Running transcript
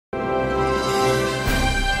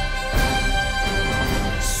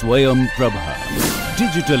Swayam Prabha.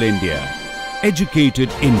 Digital India. Educated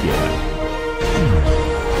India.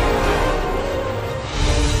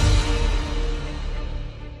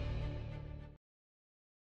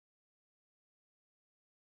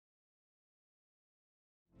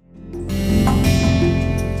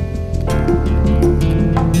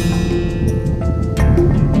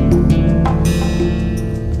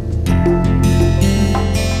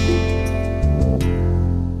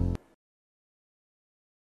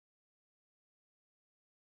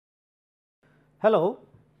 Hello,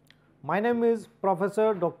 my name is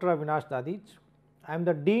Professor Dr. Avinash. I am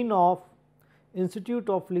the Dean of Institute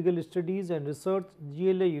of Legal Studies and Research,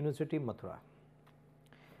 GLA University, Mathura.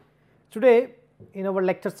 Today, in our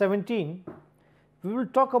lecture 17, we will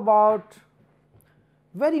talk about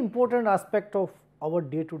very important aspect of our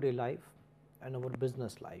day-to-day life and our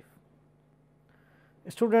business life.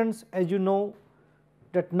 Students, as you know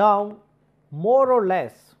that now more or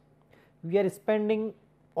less we are spending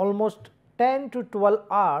almost 10 to 12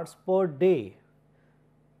 hours per day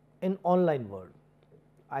in online world.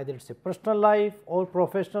 Either it is a personal life or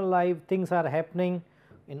professional life, things are happening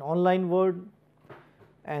in online world,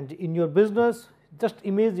 and in your business, just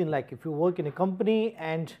imagine like if you work in a company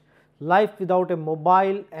and life without a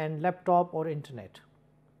mobile and laptop or internet.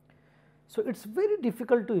 So, it is very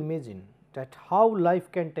difficult to imagine that how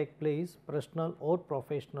life can take place personal or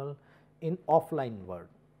professional in offline world.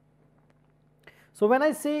 So, when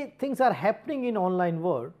I say things are happening in online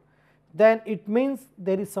world, then it means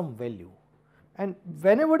there is some value, and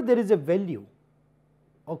whenever there is a value,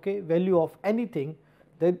 value of anything,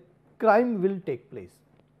 then crime will take place.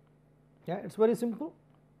 Yeah, it is very simple.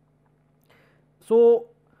 So,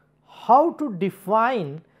 how to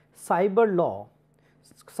define cyber law,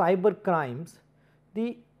 cyber crimes,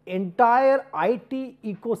 the entire IT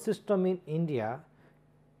ecosystem in India,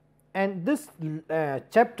 and this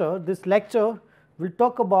chapter, this lecture will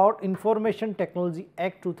talk about Information Technology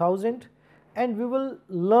Act 2000, and we will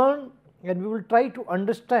learn and we will try to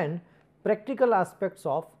understand practical aspects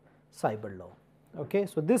of cyber law.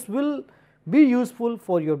 So, this will be useful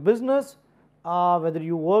for your business, whether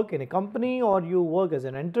you work in a company or you work as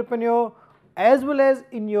an entrepreneur, as well as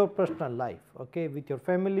in your personal life, with your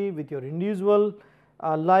family, with your individual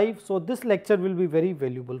life. So, this lecture will be very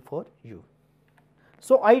valuable for you.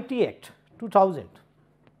 So, IT Act 2000.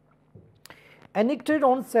 Enacted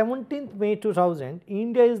on 17th May 2000,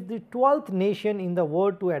 India is the 12th nation in the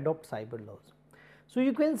world to adopt cyber laws. So,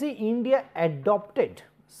 you can see India adopted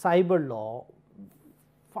cyber law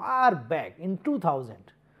far back in 2000.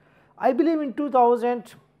 I believe in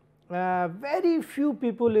 2000, very few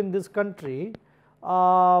people in this country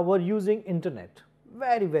were using internet,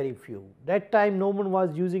 very few. That time no one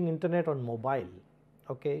was using internet on mobile.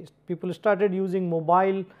 People started using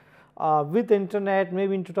mobile with internet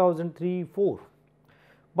maybe in 2003-4,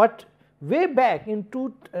 but way back in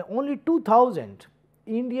only 2000,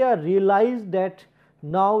 India realized that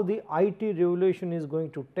now the IT revolution is going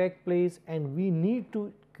to take place, and we need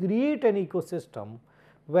to create an ecosystem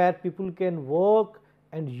where people can work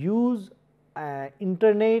and use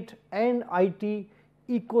internet and IT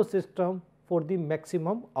ecosystem for the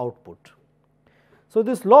maximum output. So,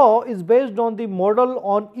 this law is based on the model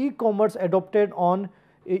on e-commerce adopted on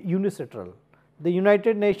UNICETRAL, the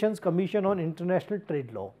United Nations Commission on International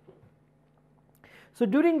Trade Law. So,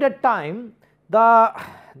 during that time the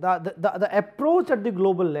approach at the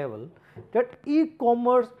global level that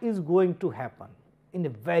e-commerce is going to happen in a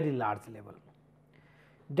very large level.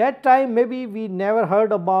 That time maybe we never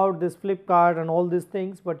heard about this Flipkart and all these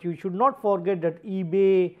things, but you should not forget that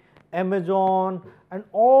eBay, Amazon and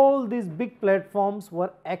all these big platforms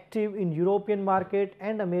were active in European market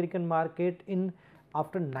and American market in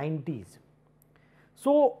after 90s.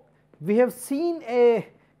 So, we have seen a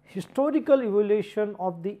historical evolution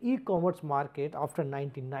of the e-commerce market after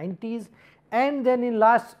 1990s, and then in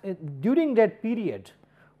during that period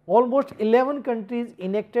almost 11 countries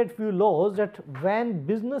enacted few laws that when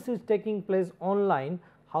business is taking place online,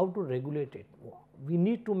 how to regulate it. We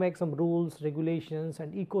need to make some rules, regulations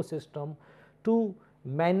and ecosystem to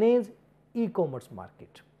manage e-commerce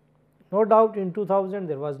market. No doubt in 2000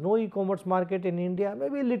 there was no e-commerce market in India,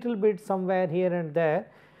 maybe a little bit somewhere here and there,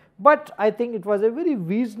 but I think it was a very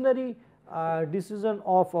visionary decision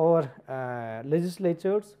of our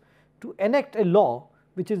legislatures to enact a law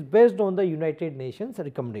which is based on the United Nations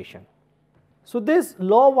recommendation. So, this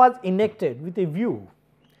law was enacted with a view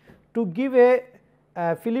to give a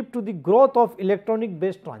fillip to the growth of electronic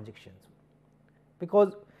based transactions,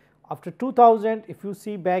 because after 2000, if you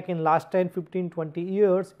see back in last 10, 15, 20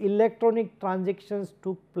 years, electronic transactions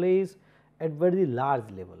took place at very large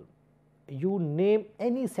level. you name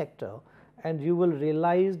any sector and you will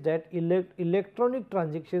realize that electronic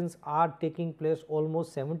transactions are taking place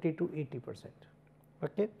almost 70 to 80%.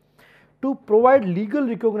 Okay. To provide legal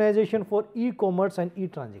recognition for e-commerce and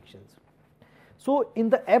e-transactions. So, in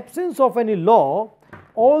the absence of any law,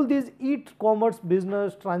 all these e-commerce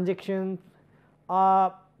business transactions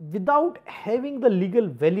without having the legal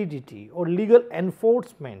validity or legal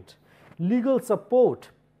enforcement, legal support,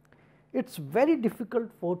 it is very difficult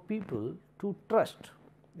for people to trust.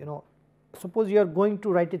 You know, suppose you are going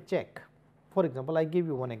to write a check. For example, I give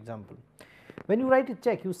you one example. When you write a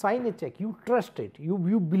check, you sign a check, you trust it, you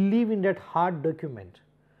believe in that hard document.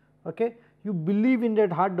 Okay? You believe in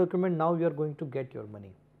that hard document, now you are going to get your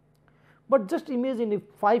money. But just imagine if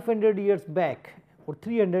 500 years back or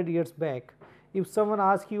 300 years back, if someone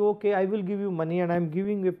asks you, okay, I will give you money and I am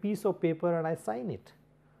giving you a piece of paper and I sign it.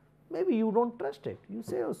 Maybe you do not trust it. You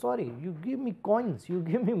say, oh sorry, you give me coins, you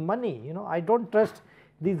give me money, you know, I do not trust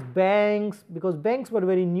these banks, because banks were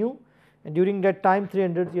very new, and during that time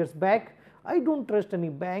 300 years back, I do not trust any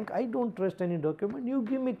bank, I do not trust any document, you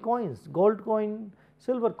give me coins, gold coin,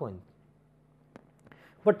 silver coin.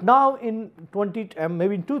 But now in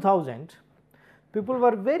maybe in 2000, people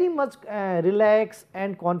were very much relaxed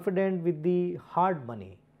and confident with the hard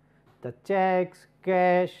money, the checks,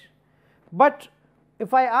 cash. But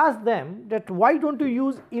if I ask them that why do not you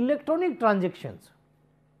use electronic transactions,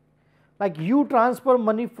 like you transfer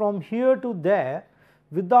money from here to there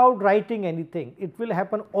without writing anything, it will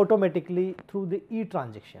happen automatically through the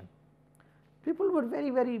e-transaction. People were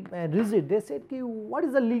very rigid. They said, what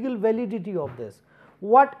is the legal validity of this?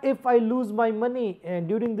 What if I lose my money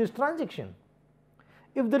during this transaction?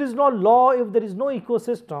 If there is no law, if there is no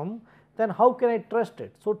ecosystem, then how can I trust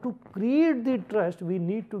it? So, to create the trust, we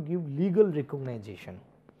need to give legal recognition.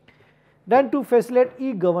 Then to facilitate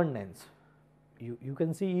e-governance, you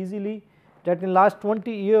can see easily that in last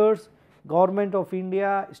 20 years, Government of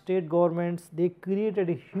India, state governments, they created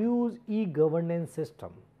a huge e-governance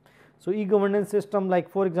system. So, e-governance system, like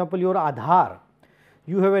for example, your Aadhaar,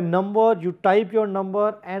 you have a number, you type your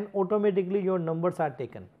number and automatically your numbers are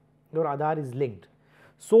taken, your Aadhaar is linked.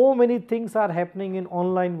 So many things are happening in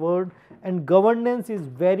online world, and governance is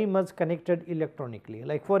very much connected electronically.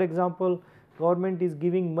 Like for example, government is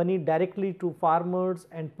giving money directly to farmers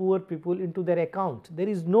and poor people into their account. There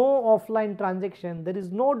is no offline transaction, there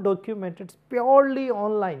is no document, it is purely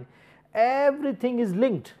online. Everything is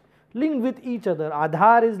linked with each other.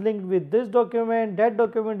 Aadhaar is linked with this document, that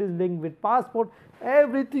document is linked with passport,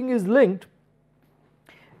 everything is linked,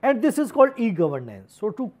 and this is called e-governance. So,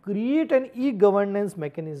 to create an e-governance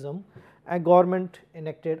mechanism, a government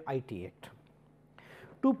enacted IT Act.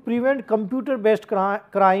 To prevent computer based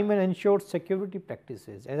crime and ensure security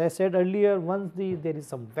practices. As I said earlier, once there is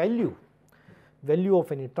some value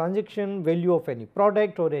of any transaction, value of any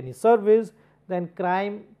product or any service, then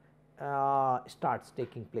crime starts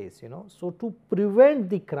taking place, you know. So, to prevent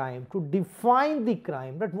the crime, to define the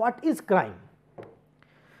crime, that what is crime?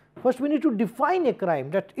 First we need to define a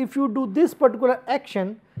crime, that if you do this particular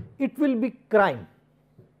action, it will be crime.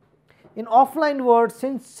 In offline world,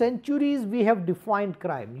 since centuries we have defined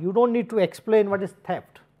crime. You do not need to explain what is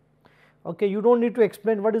theft, okay. You do not need to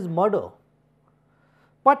explain what is murder.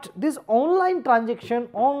 But this online transaction,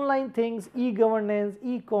 online things, e-governance,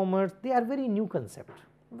 e-commerce, they are very new concept,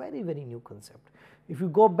 very new concept. If you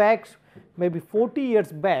go back maybe 40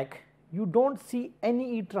 years back, you do not see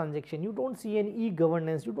any e-transaction, you do not see any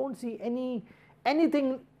e-governance, you do not see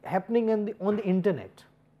anything happening on the internet.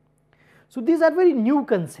 So, these are very new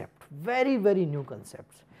concept, very new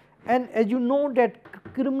concepts. And as you know that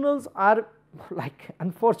criminals are, like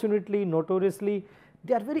unfortunately, notoriously,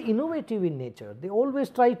 they are very innovative in nature. They always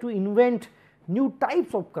try to invent new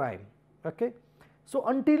types of crime. Okay. So,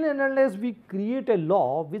 until and unless we create a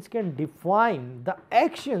law which can define the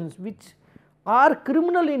actions which are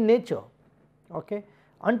criminal in nature, okay,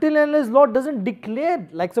 until and unless law does not declare,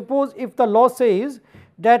 like suppose if the law says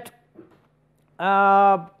that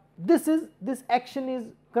this action is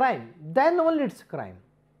crime, then only it is crime.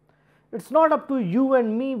 It is not up to you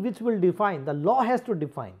and me which will define, the law has to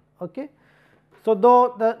define. Okay. So,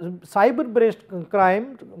 though the cyber based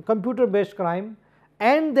crime, computer based crime,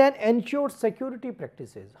 and then ensure security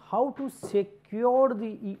practices, how to secure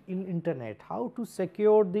the internet, how to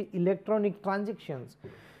secure the electronic transactions.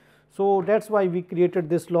 So, that is why we created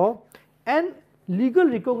this law, and legal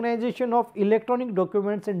recognition of electronic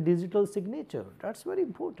documents and digital signature, that is very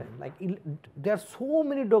important. Like there are so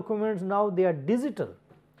many documents now, they are digital.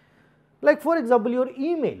 Like for example, your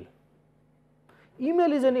email.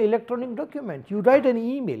 Email is an electronic document. You write an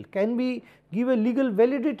email, can we give a legal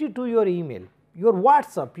validity to your email? your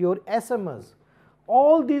WhatsApp, your SMS,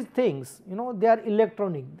 all these things, they are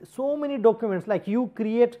electronic. So many documents, like you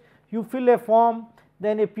fill a form,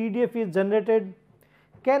 then a PDF is generated.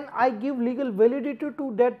 Can I give legal validity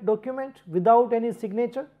to that document without any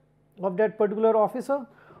signature of that particular officer?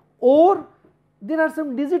 Or there are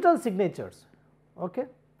some digital signatures. Okay.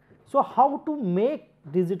 So, how to make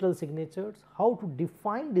digital signatures, how to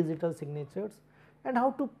define digital signatures, and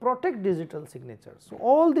how to protect digital signatures. So,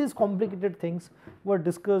 all these complicated things were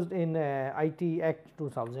discussed in IT Act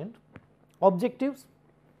 2000. Objectives: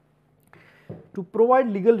 to provide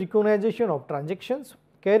legal recognition of transactions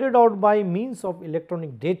carried out by means of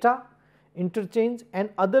electronic data, interchange and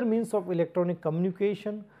other means of electronic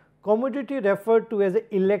communication, commodity referred to as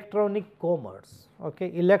electronic commerce,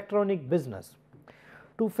 okay, electronic business.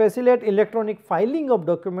 To facilitate electronic filing of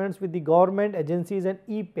documents with the government agencies and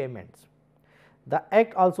e-payments. The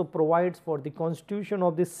Act also provides for the constitution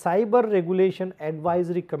of the Cyber Regulation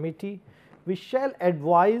Advisory Committee, which shall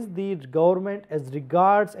advise the government as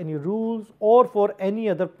regards any rules or for any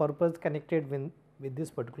other purpose connected with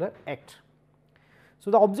this particular Act.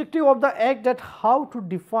 So, the objective of the Act, that how to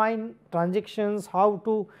define transactions, how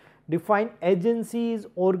to define agencies,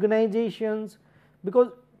 organizations, because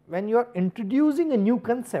when you are introducing a new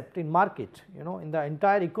concept in market, in the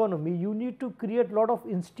entire economy, you need to create lot of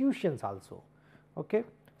institutions also. Okay.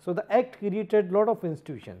 So, the Act created lot of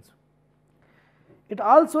institutions. It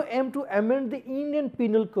also aimed to amend the Indian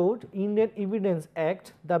Penal Code, Indian Evidence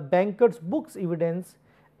Act, the Bankers Books Evidence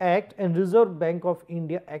Act and Reserve Bank of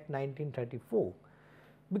India Act 1934.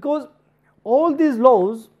 Because all these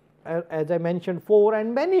laws, as I mentioned 4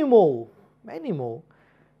 and many more,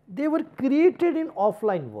 they were created in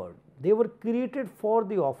offline world. They were created for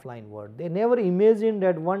the offline world. They never imagined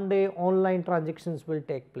that one day online transactions will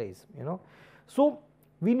take place, So,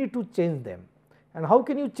 we need to change them. And how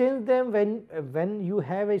can you change them? When you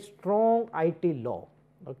have a strong IT law,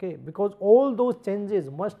 okay? Because all those changes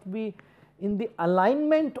must be in the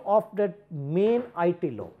alignment of that main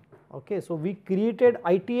IT law, okay? So, we created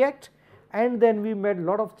IT Act and then we made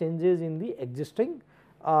lot of changes in the existing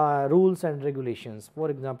rules and regulations,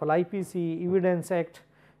 for example, IPC, Evidence Act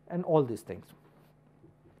and all these things.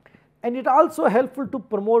 And it also helpful to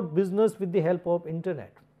promote business with the help of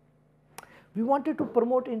internet. We wanted to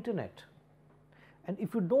promote internet, and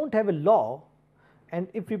if you do not have a law and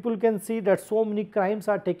if people can see that so many crimes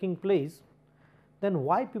are taking place, then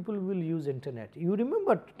why people will use internet? You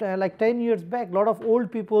remember like 10 years back, lot of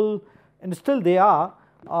old people, and still they are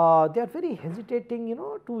very hesitating,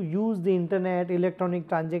 to use the internet, electronic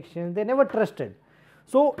transactions, they never trusted.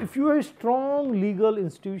 So, if you have strong legal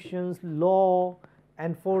institutions, law,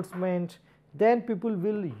 enforcement, then people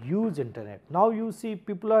will use internet. Now, you see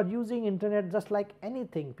people are using internet just like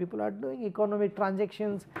anything. People are doing economic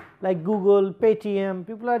transactions like Google, Paytm,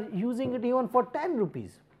 people are using it even for 10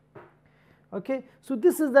 rupees. Okay. So,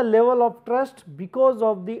 this is the level of trust because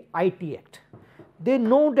of the IT Act. They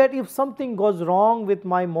know that if something goes wrong with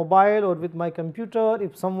my mobile or with my computer,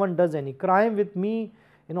 if someone does any crime with me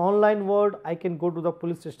in online world, I can go to the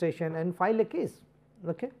police station and file a case.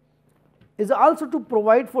 Okay. Is also to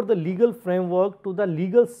provide for the legal framework to the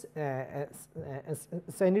legal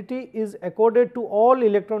sanity is accorded to all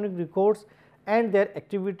electronic records and their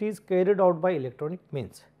activities carried out by electronic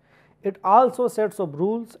means. It also sets of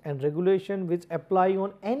rules and regulation which apply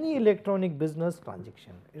on any electronic business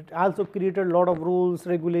transaction. It also created a lot of rules,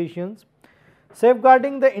 regulations,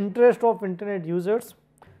 safeguarding the interest of internet users.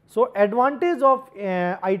 So, advantage of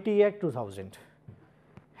IT Act 2000,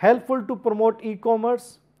 helpful to promote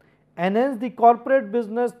e-commerce, enhance the corporate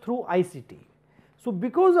business through ICT. So,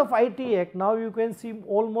 because of IT Act, now you can see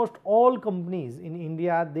almost all companies in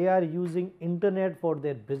India, they are using internet for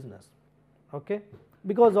their business, okay,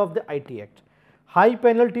 because of the IT Act. High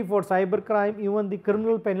penalty for cyber crime, even the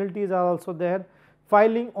criminal penalties are also there.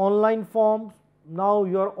 Filing online forms, now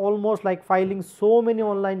you are almost like filing so many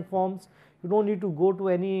online forms, you do not need to go to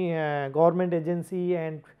any government agency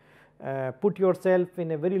and put yourself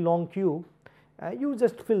in a very long queue. You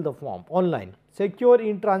just fill the form online. Secure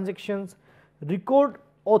in transactions, record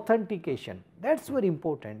authentication, that is very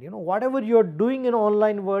important. Whatever you are doing in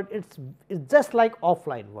online world, it's just like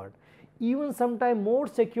offline world, even sometime more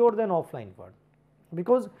secure than offline world,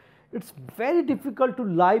 because it's very difficult to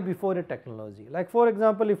lie before a technology. Like for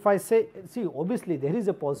example, if I say, see, obviously there is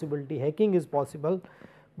a possibility, hacking is possible,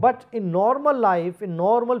 but in normal life, in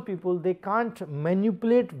normal people, they can't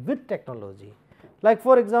manipulate with technology. Like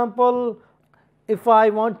for example, if I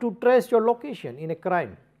want to trace your location in a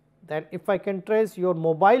crime, then if I can trace your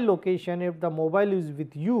mobile location, if the mobile is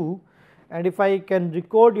with you and if I can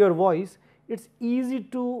record your voice, it's easy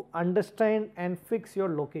to understand and fix your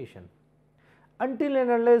location. Until and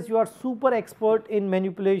unless you are super expert in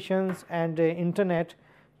manipulations and internet,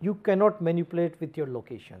 you cannot manipulate with your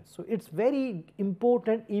location. So, it is very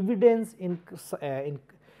important evidence in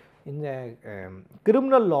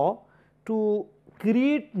criminal law to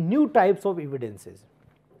create new types of evidences.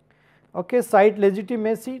 Okay, site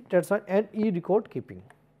legitimacy, that is and e-record keeping.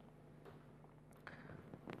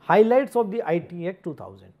 Highlights of the IT Act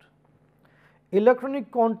 2000.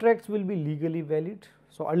 Electronic contracts will be legally valid.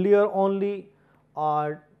 So, earlier only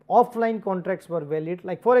offline contracts were valid,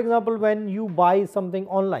 like for example, when you buy something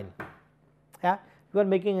online, yeah, you are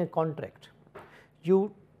making a contract,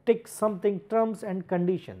 you take something terms and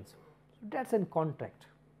conditions, that is a contract.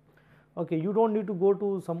 Okay, you do not need to go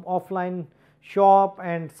to some offline shop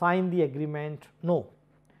and sign the agreement, no.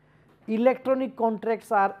 Electronic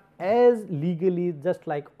contracts are as legally just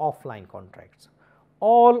like offline contracts.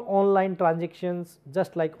 All online transactions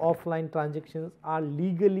just like offline transactions are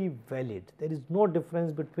legally valid. There is no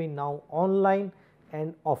difference between now online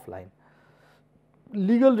and offline.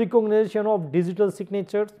 Legal recognition of digital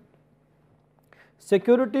signatures,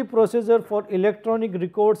 security procedure for electronic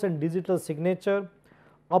records and digital signature,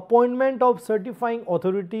 appointment of certifying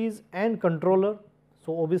authorities and controller.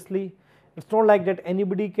 So, obviously, it is not like that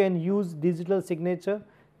anybody can use digital signature,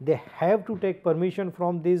 they have to take permission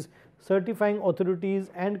from these certifying authorities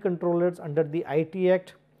and controllers under the IT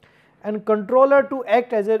Act, and controller to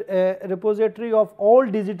act as a repository of all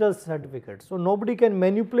digital certificates. So, nobody can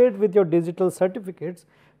manipulate with your digital certificates,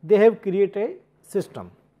 they have created a system.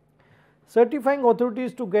 Certifying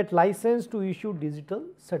authorities to get license to issue digital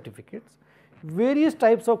certificates. Various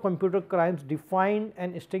types of computer crimes defined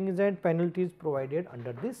and stringent penalties provided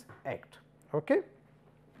under this Act. Okay.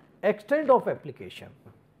 Extent of application.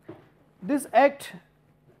 This Act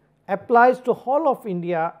applies to whole of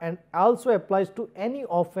India and also applies to any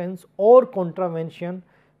offence or contravention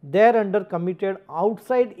thereunder committed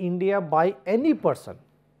outside India by any person.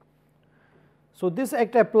 So, this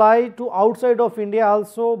Act applies to outside of India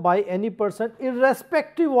also by any person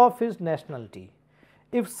irrespective of his nationality,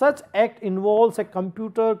 if such act involves a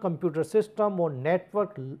computer system or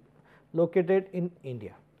network located in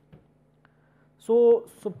India. So,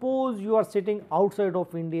 suppose you are sitting outside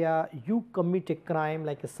of India, you commit a crime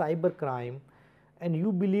like a cyber crime and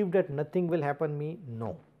you believe that nothing will happen me,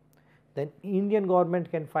 no. Then Indian government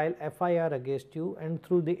can file FIR against you, and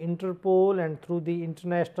through the Interpol and through the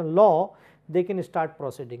international law, they can start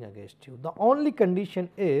proceeding against you. The only condition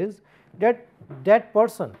is that that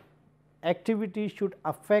person activity should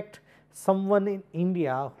affect someone in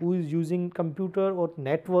India who is using computer or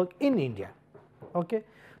network in India. Okay.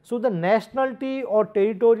 So, the nationality or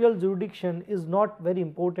territorial jurisdiction is not very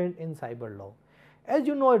important in cyber law. As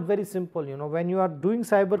you know, it is very simple, you know, when you are doing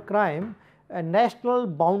cyber crime, national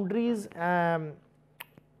boundaries are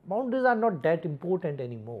not that important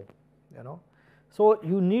anymore, you know. So,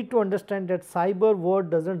 you need to understand that cyber world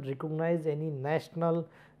does not recognize any national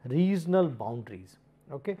regional boundaries.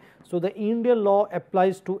 Okay. So, the Indian law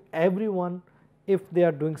applies to everyone if they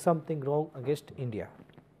are doing something wrong against India.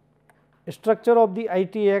 Structure of the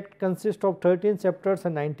IT Act consists of 13 chapters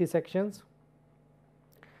and 90 sections.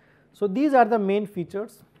 So, these are the main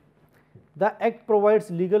features. The Act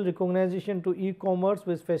provides legal recognition to e-commerce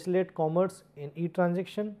which facilitate commerce in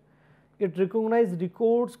e-transaction. It recognizes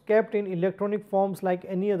records kept in electronic forms like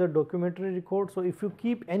any other documentary record. So, if you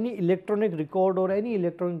keep any electronic record or any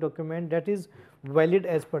electronic document, that is valid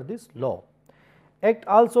as per this law. Act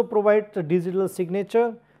also provides a digital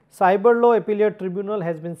signature. Cyber Law Appellate Tribunal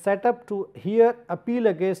has been set up to hear appeal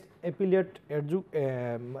against appellate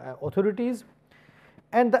authorities,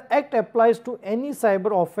 and the Act applies to any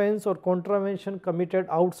cyber offence or contravention committed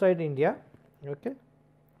outside India. Okay.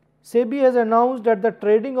 SEBI has announced that the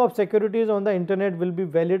trading of securities on the internet will be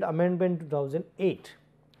valid amendment 2008.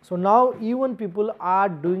 So, now even people are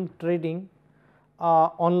doing trading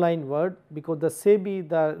online world, because the SEBI,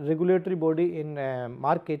 the regulatory body in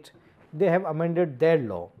market, they have amended their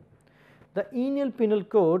law. The Indian Penal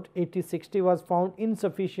Code 8060 was found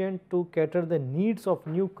insufficient to cater the needs of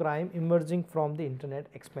new crime emerging from the internet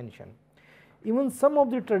expansion. Even some of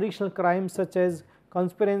the traditional crimes such as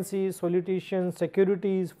conspiracy, solicitation,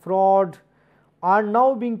 securities, fraud are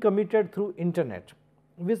now being committed through internet,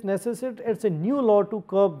 which necessitates a new law to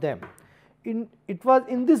curb them. It was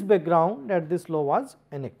in this background that this law was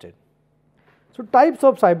enacted. So, types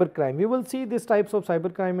of cybercrime, we will see these types of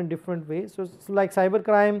cybercrime in different ways. So, like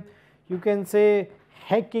cybercrime, you can say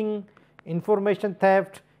hacking, information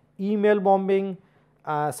theft, email bombing,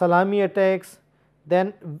 salami attacks,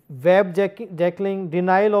 then web jacking,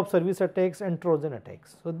 denial of service attacks and Trojan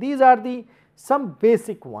attacks. So, these are the Some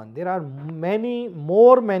basic one, there are many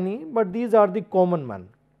but these are the common one.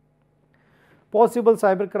 Possible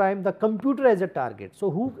cybercrime, the computer as a target. So,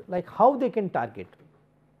 who, like how they can target?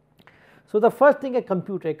 So, the first thing, a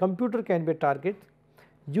computer can be a target.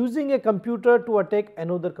 Using a computer to attack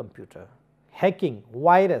another computer, hacking,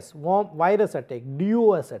 virus attack,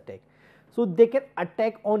 DOS attack. So, they can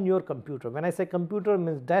attack on your computer. When I say computer,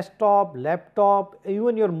 means desktop, laptop,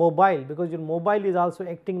 even your mobile, because your mobile is also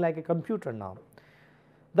acting like a computer now.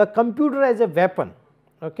 The computer as a weapon,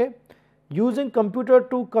 okay. Using computer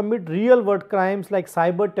to commit real world crimes like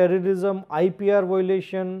cyber terrorism, IPR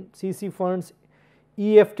violation, CC funds,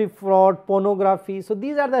 EFT fraud, pornography. So,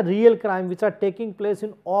 these are the real crimes which are taking place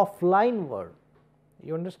in offline world,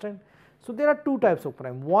 you understand. So, there are two types of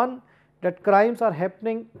crime. One, that crimes are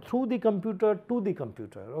happening through the computer to the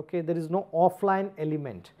computer, okay. There is no offline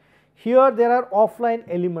element. Here there are offline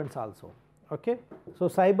elements also, okay. So,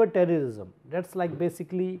 cyber terrorism, that is like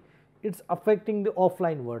basically it is affecting the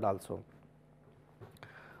offline world also.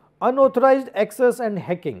 Unauthorized access and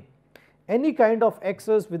hacking, any kind of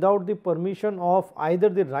access without the permission of either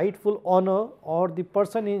the rightful owner or the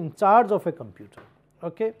person in charge of a computer,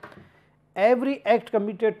 okay. Every act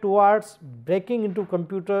committed towards breaking into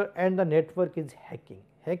computer and the network is hacking.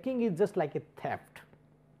 Hacking is just like a theft,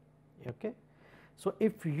 okay. So,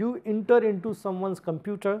 if you enter into someone's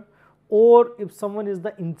computer, or if someone is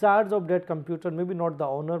the in charge of that computer, maybe not the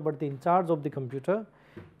owner, but the in charge of the computer,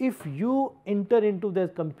 if you enter into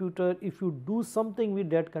that computer, if you do something with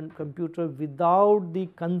that computer without the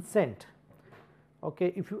consent,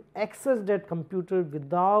 okay, if you access that computer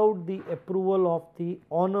without the approval of the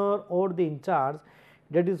owner or the in charge,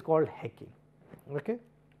 that is called hacking, okay.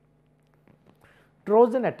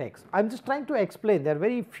 Trojan attacks, I am just trying to explain, there are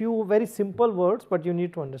very few very simple words, but you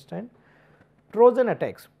need to understand. Trojan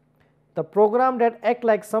attacks, the program that act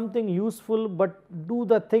like something useful, but do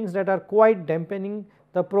the things that are quite dampening.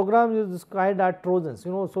 The program is described as Trojans,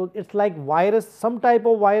 you know. So, it is like virus, some type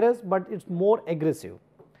of virus, but it is more aggressive.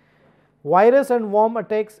 Virus and worm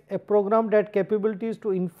attacks, a program that capabilities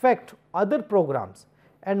to infect other programs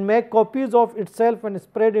and make copies of itself and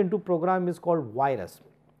spread into program is called virus.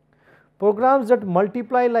 Programs that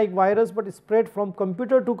multiply like virus, but spread from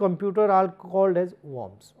computer to computer are called as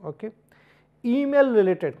worms, okay. Email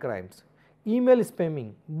related crimes, email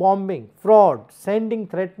spamming, bombing, fraud, sending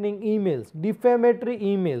threatening emails, defamatory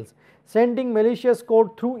emails, sending malicious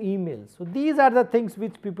code through emails. So, these are the things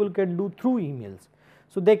which people can do through emails.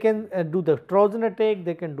 So, they can do the Trojan attack,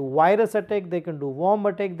 they can do virus attack, they can do worm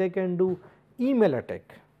attack, they can do email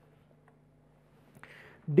attack.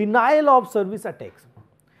 Denial of service attacks,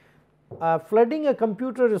 flooding a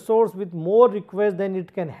computer resource with more requests than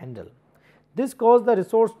it can handle. This caused the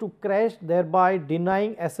resource to crash, thereby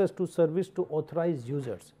denying access to service to authorized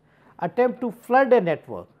users. Attempt to flood a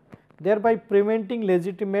network, thereby preventing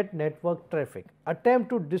legitimate network traffic. Attempt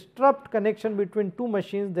to disrupt connection between two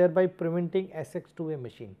machines, thereby preventing access to a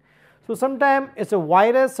machine. So, sometimes it is a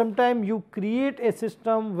virus, sometimes you create a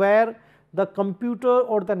system where the computer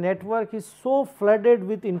or the network is so flooded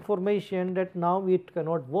with information that now it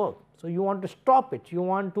cannot work. So, you want to stop it, you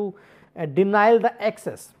want to deny the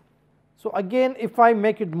access. So, again if I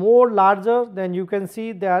make it more larger, then you can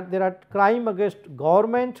see that there are crime against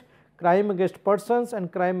government, crime against persons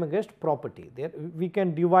and crime against property. There we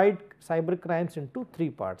can divide cyber crimes into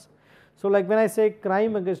three parts. So, like when I say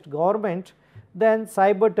crime against government, then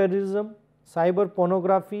cyber terrorism, cyber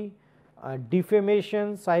pornography,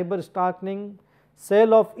 defamation, cyber stalking,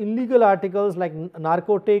 sale of illegal articles like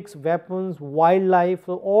narcotics, weapons, wildlife.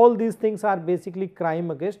 So, all these things are basically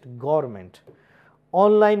crime against government.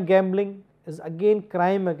 Online gambling is again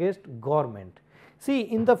crime against government. See,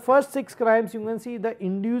 in the first 6 crimes you can see the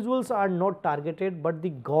individuals are not targeted, but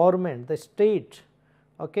the government, the state,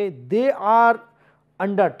 okay, they are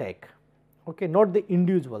under attack, okay, not the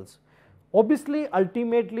individuals. Obviously,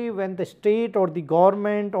 ultimately when the state or the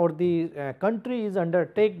government or the country is under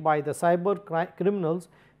attack by the cyber criminals,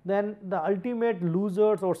 then the ultimate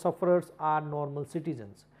losers or sufferers are normal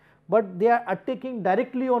citizens, but they are attacking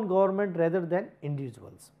directly on government rather than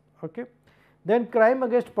individuals, okay. Then crime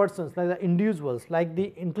against persons like the individuals, like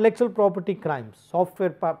the intellectual property crimes,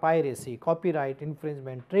 software piracy, copyright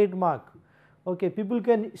infringement, trademark, okay, people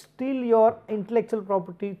can steal your intellectual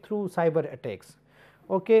property through cyber attacks,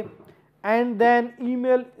 okay. And then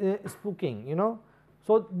email spooking, you know.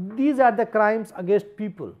 So, these are the crimes against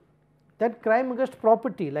people. Then crime against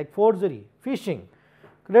property like forgery, phishing,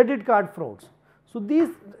 credit card frauds. So, these,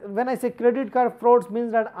 when I say credit card frauds,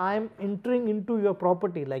 means that I am entering into your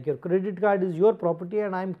property, like your credit card is your property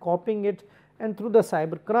and I am copying it, and through the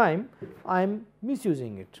cyber crime I am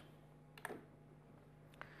misusing it.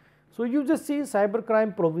 So, you just see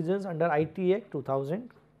cybercrime provisions under IT Act 2000.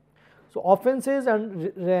 So, offences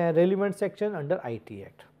and relevant section under IT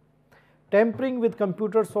Act. Tampering with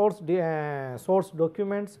computer source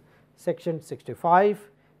documents, section 65.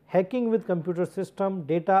 Hacking with computer system,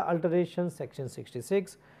 data alteration, section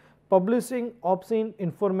 66. Publishing obscene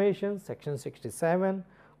information, section 67.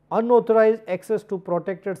 Unauthorized access to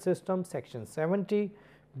protected system, section 70.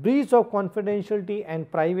 Breach of confidentiality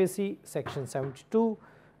and privacy, section 72,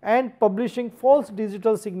 and publishing false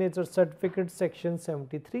digital signature certificate, section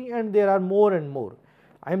 73, and there are more and more.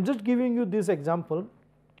 I am just giving you this example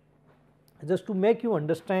just to make you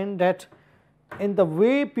understand that in the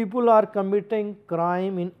way people are committing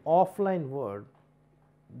crime in offline world,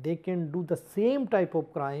 they can do the same type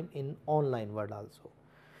of crime in online world also.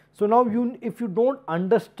 So, now if you do not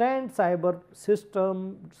understand cyber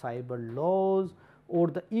system, cyber laws or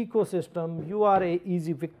the ecosystem, you are a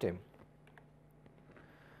easy victim.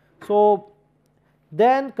 So,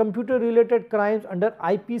 then computer related crimes under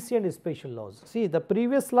IPC and special laws. See, the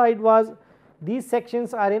previous slide was these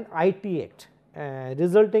sections are in IT Act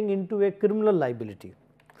resulting into a criminal liability.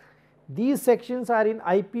 These sections are in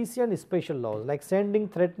IPC and special laws like sending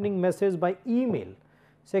threatening message by email,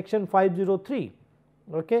 section 503,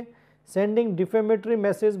 okay. Sending defamatory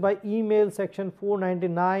message by email, section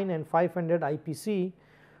 499 and 500 IPC,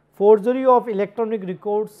 forgery of electronic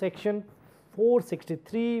records, section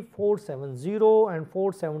 463, 470 and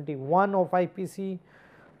 471 of IPC,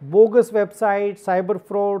 bogus website, cyber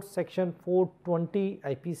fraud, section 420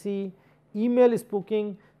 IPC, email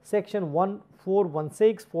spooking, section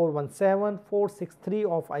 416, 417, 463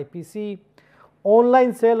 of IPC,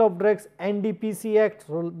 online sale of drugs, NDPC Act.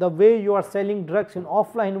 So, the way you are selling drugs in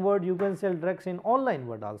offline world, you can sell drugs in online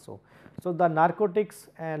world also. So, the narcotics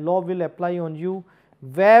law will apply on you.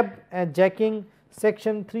 Web jacking,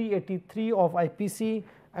 section 383 of IPC,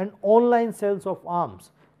 and online sales of Arms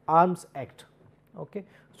Act. Okay.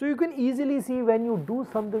 So, you can easily see when you do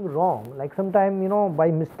something wrong, like sometime by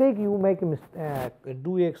mistake you make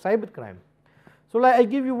do a cyber crime. So, like I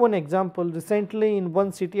give you one example. Recently in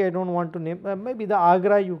one city, I do not want to name, maybe the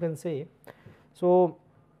Agra you can say. So,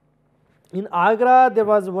 in Agra there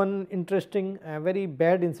was one interesting very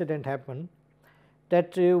bad incident happened,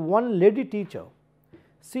 that one lady teacher,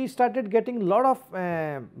 she started getting lot of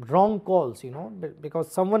wrong calls,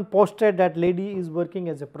 because someone posted that lady is working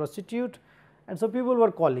as a prostitute, and so people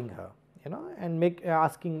were calling her, and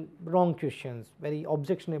asking wrong questions, very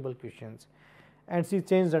objectionable questions, and she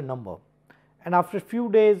changed her number. And after a few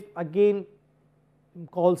days again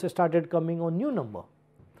calls started coming on new number.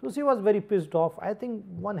 So, she was very pissed off. I think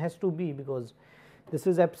one has to be, because this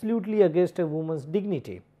is absolutely against a woman's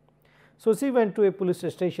dignity. So, she went to a police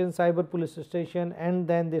station, cyber police station, and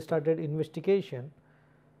then they started investigation,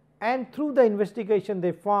 and through the investigation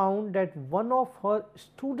they found that one of her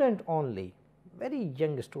student only, very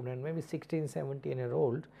young student, maybe 16,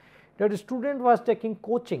 17-year-old, that student was taking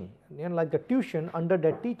coaching, like the tuition under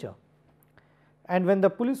that teacher. And when the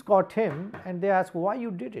police caught him and they asked why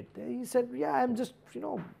you did it, he said, yeah, I am just,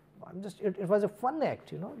 it was a fun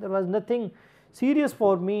act, there was nothing serious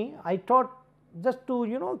for me. I thought just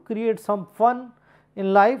to, create some fun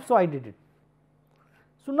in life, so I did it.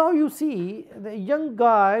 So, now you see the young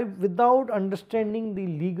guy, without understanding the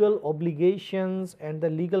legal obligations and the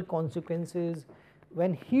legal consequences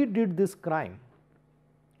when he did this crime,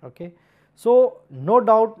 okay. So, no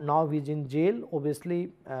doubt now he is in jail, obviously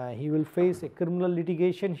he will face a criminal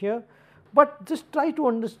litigation here, but just try to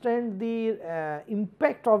understand the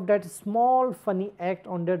impact of that small funny act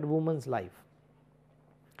on that woman's life.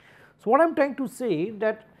 So, what I am trying to say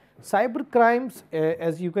that cyber crimes,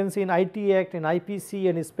 as you can see in IT Act and IPC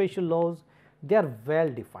and special laws, they are well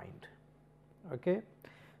defined. Okay.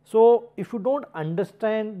 So, if you do not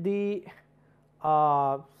understand the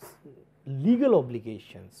legal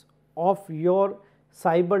obligations of your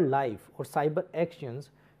cyber life or cyber actions,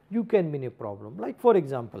 you can be in a problem. Like for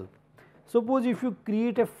example, suppose if you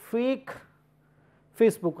create a fake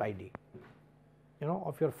Facebook ID,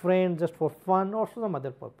 of your friend just for fun or for some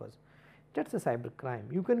other purpose, that is a cyber crime.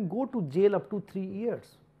 You can go to jail up to 3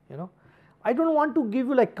 years, I do not want to give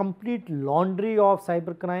you like complete laundry of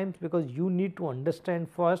cyber crimes, because you need to understand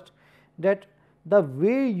first that the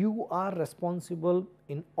way you are responsible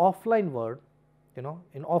in offline world,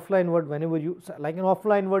 in offline world, whenever you, like in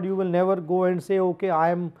offline world, you will never go and say, okay, I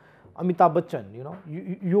am Amitabh Bachchan,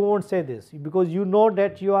 you won't say this, because you know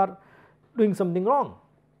that you are doing something wrong.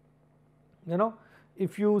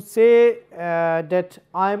 If you say that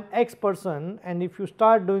I am X person, and if you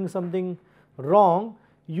start doing something wrong,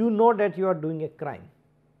 you know that you are doing a crime.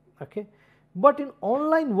 Okay. But in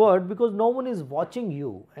online world, because no one is watching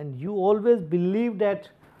you and you always believe that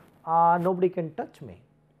nobody can touch me,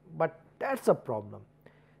 but that is a problem.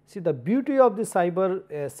 See, the beauty of the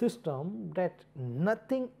cyber system, that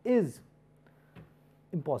nothing is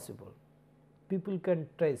impossible. People can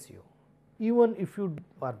trace you. Even if you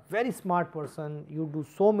are very smart person, you do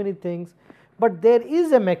so many things, but there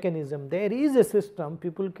is a mechanism, there is a system,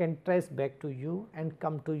 people can trace back to you and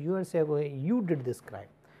come to you and say, oh, you did this crime.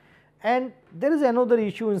 And there is another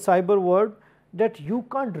issue in cyber world, that you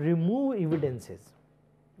can't remove evidences.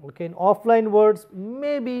 Okay, in offline words,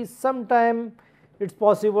 maybe sometime it is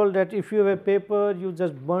possible that if you have a paper, you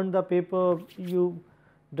just burn the paper, you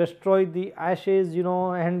destroy the ashes,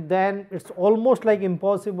 and then it is almost like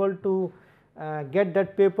impossible to get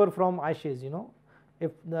that paper from ashes,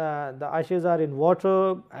 if the ashes are in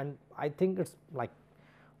water, and I think it is like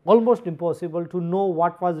almost impossible to know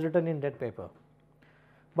what was written in that paper.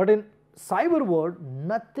 But in cyber world,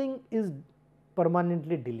 nothing is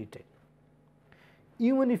permanently deleted.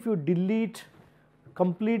 Even if you delete,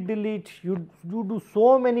 complete delete, you do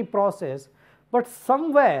so many process, but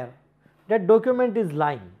somewhere that document is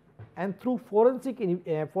lying, and through forensic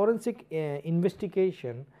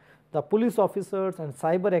investigation, the police officers and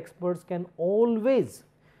cyber experts can always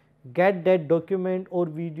get that document or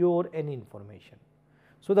video or any information.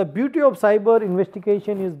 So, the beauty of cyber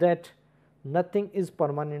investigation is that nothing is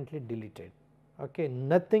permanently deleted, okay,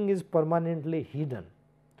 nothing is permanently hidden.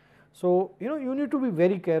 So, you need to be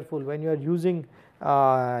very careful when you are using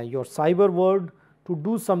your cyber world to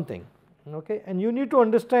do something, okay, and you need to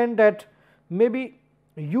understand that maybe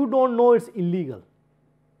you do not know it is illegal.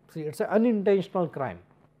 See, it is an unintentional crime.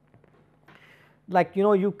 Like,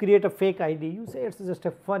 you create a fake ID, you say it is just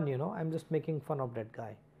a fun, I am just making fun of that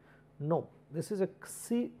guy. No, this is a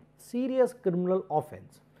serious criminal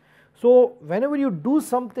offense. So, whenever you do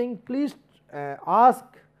something, please ask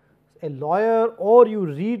a lawyer, or you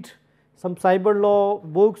read some cyber law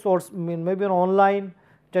books, or maybe online,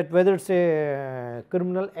 that whether it is a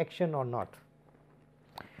criminal action or not.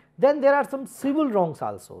 Then there are some civil wrongs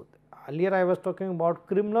also. Earlier I was talking about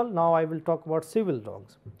criminal, now I will talk about civil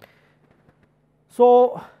wrongs.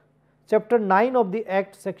 So, chapter 9 of the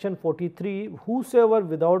Act, section 43, whosoever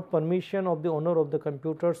without permission of the owner of the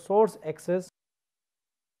computer source access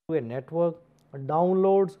to a network,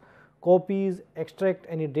 downloads, copies, extract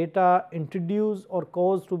any data, introduce or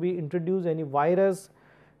cause to be introduce any virus,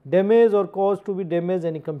 damage or cause to be damage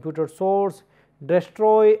any computer source,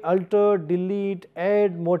 destroy, alter, delete,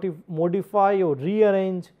 add, modify or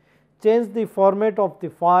rearrange, change the format of the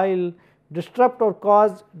file, disrupt or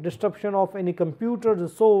cause disruption of any computer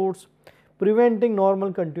resource, preventing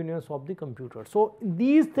normal continuance of the computer. So,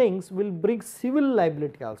 these things will bring civil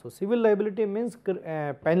liability also. Civil liability means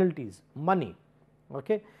penalties, money,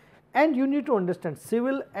 okay. And you need to understand,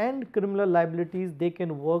 civil and criminal liabilities, they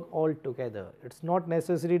can work all together. It is not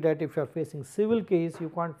necessary that if you are facing civil case, you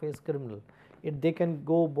can't face criminal, they can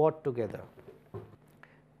go both together.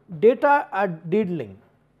 Data diddling,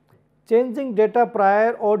 changing data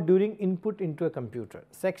prior or during input into a computer.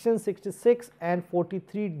 Section 66 and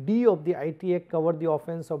 43D of the IIT Act cover the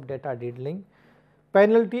offence of data diddling,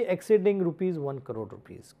 penalty exceeding ₹1 crore.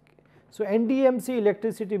 So, NDMC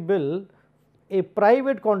electricity bill, a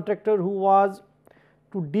private contractor who was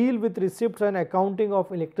to deal with receipts and accounting of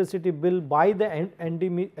electricity bill by the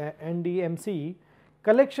NDMC,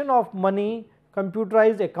 collection of money,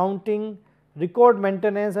 computerized accounting, record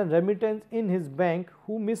maintenance and remittance in his bank,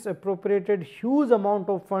 who misappropriated huge amount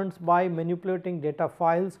of funds by manipulating data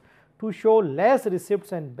files to show less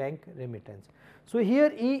receipts and bank remittance. So, here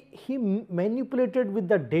he manipulated with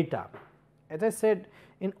the data. As I said,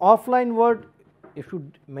 in offline world, if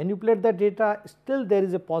you manipulate the data, still there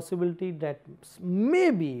is a possibility that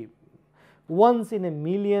maybe once in a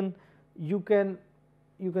million you can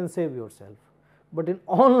save yourself, but in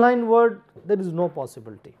online world there is no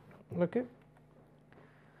possibility, okay.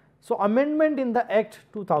 So, amendment in the Act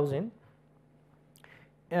 2000,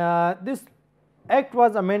 this Act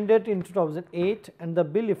was amended in 2008 and the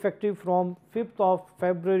bill effective from 5th of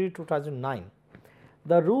February 2009.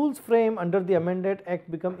 The rules framed under the amended Act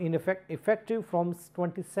become effective from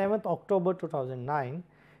 27th October 2009.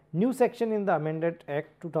 New section in the amended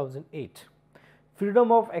Act 2008.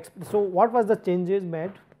 Freedom of so what was the changes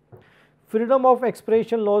made? Freedom of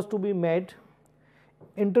expression laws to be made,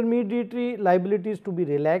 intermediary liabilities to be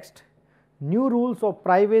relaxed, new rules of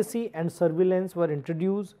privacy and surveillance were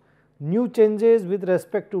introduced, new changes with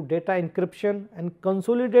respect to data encryption and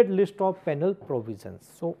consolidated list of penal provisions.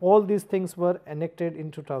 So, all these things were enacted in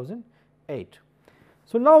 2008.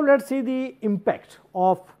 So, now let us see the impact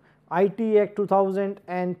of IT Act 2000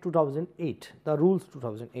 and 2008, the rules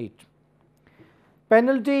 2008.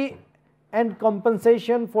 Penalty and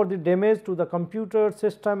compensation for the damage to the computer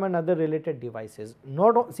system and other related devices.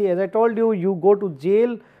 Not see, as I told you, you go to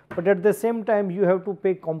jail, but at the same time you have to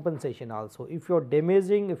pay compensation also. If you are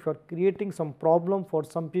damaging, if you are creating some problem for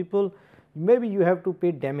some people, maybe you have to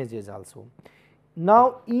pay damages also.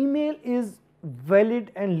 Now, email is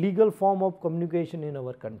valid and legal form of communication in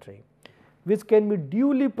our country, which can be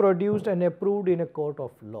duly produced and approved in a court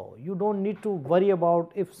of law. You do not need to worry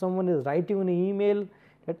about if someone is writing an email,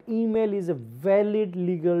 that email is a valid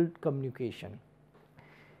legal communication.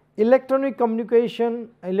 Electronic communication,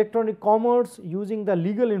 electronic commerce using the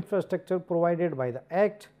legal infrastructure provided by the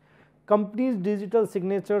Act. Companies' digital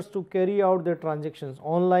signatures to carry out their transactions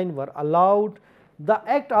online were allowed. The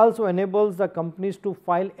Act also enables the companies to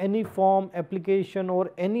file any form, application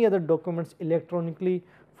or any other documents electronically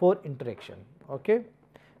for interaction. Okay.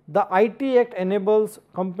 The IT Act enables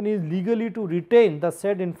companies legally to retain the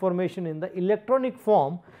said information in the electronic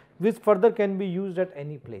form, which further can be used at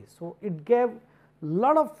any place. So, it gave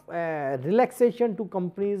lot of relaxation to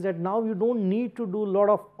companies, that now you do not need to do lot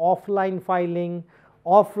of offline filing,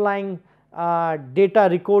 offline data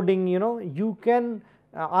recording. You can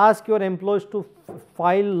ask your employees to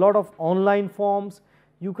file lot of online forms,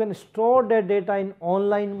 you can store their data in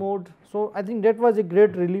online mode. So, I think that was a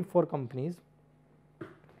great relief for companies.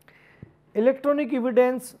 Electronic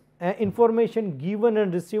evidence information given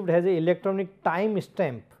and received has a electronic time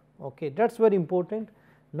stamp. Okay, that is very important.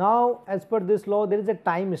 Now, as per this law, there is a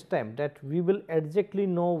time stamp that we will exactly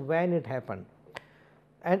know when it happened,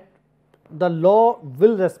 and the law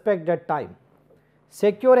will respect that time.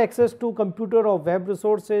 Secure access to computer or web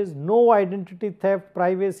resources, no identity theft,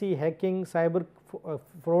 privacy, hacking, cyber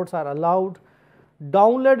frauds are allowed.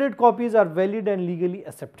 Downloaded copies are valid and legally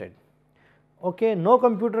accepted. Okay, no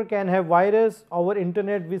computer can have virus over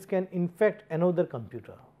internet which can infect another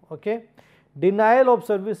computer. Okay. Denial of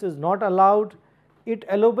service is not allowed. It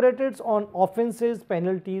elaborates on offences,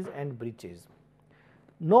 penalties and breaches.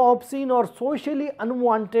 No obscene or socially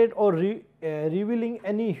unwanted or revealing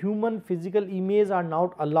any human physical image are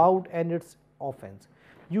not allowed, and its offence.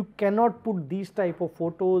 You cannot put these type of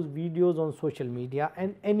photos, videos on social media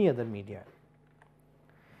and any other media.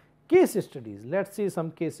 Case studies, let us see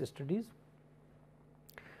some case studies.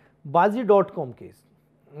 Bazi.com case.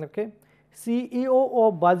 Okay. CEO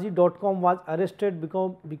of Bazi.com was arrested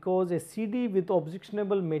because a CD with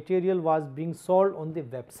objectionable material was being sold on the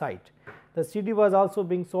website. The CD was also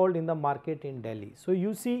being sold in the market in Delhi. So,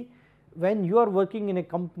 you see, when you are working in a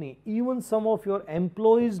company, even some of your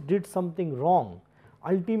employees did something wrong,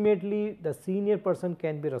 ultimately the senior person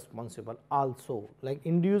can be responsible also. Like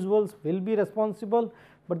individuals will be responsible,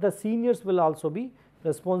 but the seniors will also be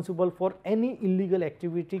responsible for any illegal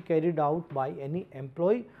activity carried out by any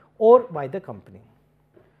employee or by the company.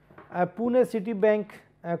 Pune City Bank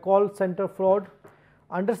call center fraud.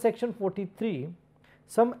 Under section 43,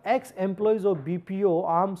 some ex-employees of BPO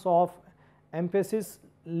arms of Emphasis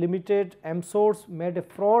Limited MSource made a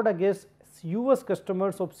fraud against US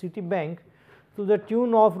customers of Citibank to the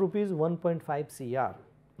tune of rupees 1.5 crore.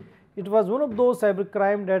 It was one of those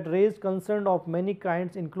cybercrime that raised concern of many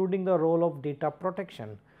kinds, including the role of data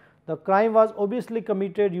protection. The crime was obviously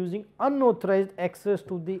committed using unauthorized access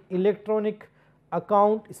to the electronic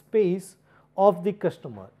account space of the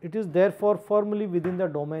customer. It is therefore firmly within the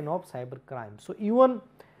domain of cybercrime. So, even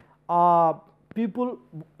people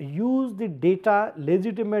use the data,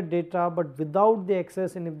 legitimate data, but without the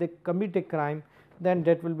access, and if they commit a crime, then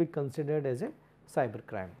that will be considered as a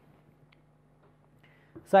cybercrime.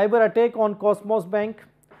 Cyber attack on Cosmos Bank.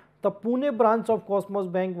 The Pune branch of Cosmos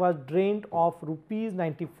Bank was drained of rupees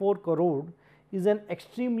 94 crore is an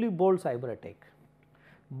extremely bold cyber attack.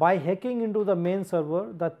 By hacking into the main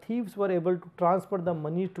server, the thieves were able to transfer the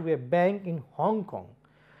money to a bank in Hong Kong.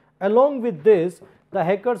 Along with this, the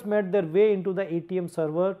hackers made their way into the ATM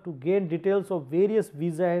server to gain details of various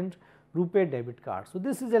Visa and RuPay debit cards. So,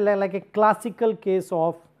 this is like a classical case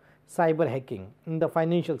of cyber hacking in the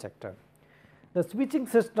financial sector. The switching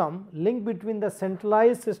system link between the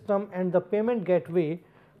centralized system and the payment gateway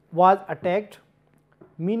was attacked,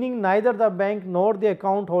 meaning neither the bank nor the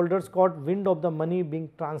account holders caught wind of the money being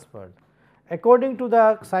transferred. According to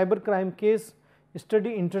the cybercrime case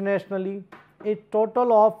study internationally, a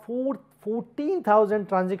total of 14,000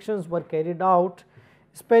 transactions were carried out,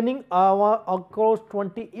 spanning across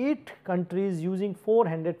 28 countries using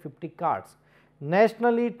 450 cards.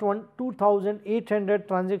 Nationally, 2,800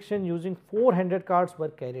 transactions using 400 cards were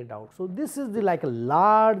carried out. So, this is the like a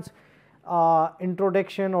large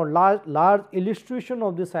introduction or large illustration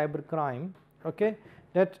of the cyber crime. Okay.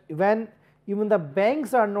 that when even the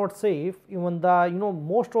banks are not safe, even the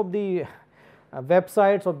most of the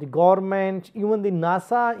websites of the government, even the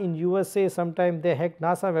NASA in USA, sometimes they hack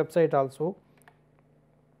NASA website also.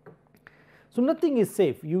 So, nothing is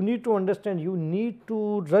safe. You need to understand, you need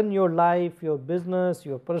to run your life, your business,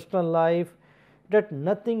 your personal life, that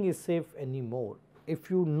nothing is safe anymore. If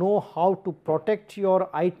you know how to protect your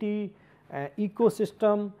IT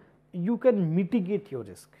ecosystem, you can mitigate your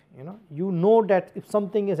risk. You know that if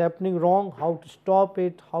something is happening wrong, how to stop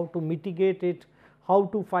it, how to mitigate it, how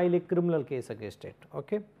to file a criminal case against it.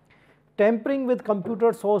 Okay. Tampering with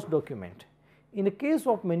computer source document. In the case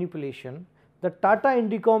of manipulation, the Tata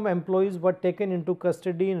Indicom employees were taken into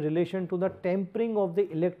custody in relation to the tampering of the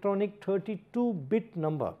electronic 32-bit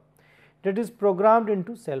number that is programmed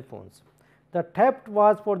into cell phones. The theft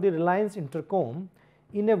was for the Reliance Intercom.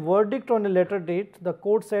 In a verdict on a later date, the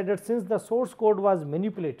court said that since the source code was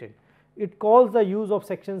manipulated, it calls the use of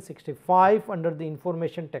section 65 under the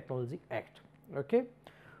Information Technology Act. Okay.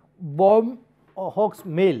 Bomb hoax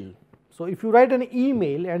mail. So, if you write an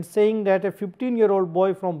email and saying that a 15-year-old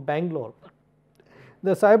boy from Bangalore,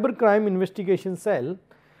 the cybercrime investigation cell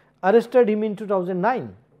arrested him in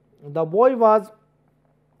 2009. The boy was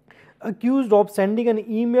accused of sending an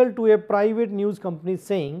email to a private news company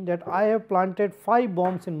saying that I have planted 5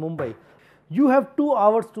 bombs in Mumbai. You have 2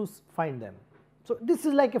 hours to find them. So, this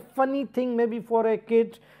is like a funny thing maybe for a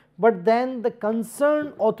kid, but then the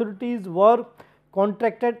concerned authorities were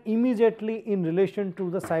contacted immediately in relation to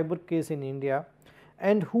the cyber case in India,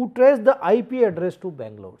 and who traced the IP address to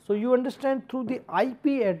Bangalore. So, you understand, through the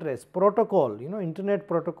IP address protocol, internet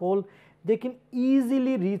protocol, they can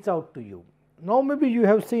easily reach out to you. Now, maybe you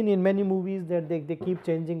have seen in many movies that they keep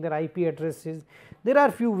changing their IP addresses. There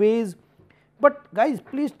are few ways, but guys,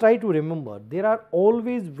 please try to remember, there are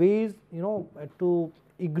always ways to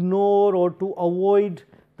ignore or to avoid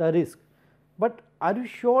the risk. But are you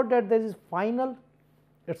sure that this is final?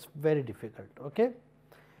 It is very difficult, okay?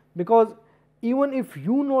 Because even if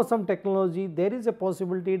you know some technology, there is a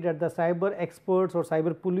possibility that the cyber experts or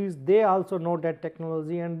cyber police, they also know that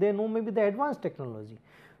technology and they know maybe the advanced technology.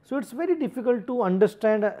 So, it is very difficult to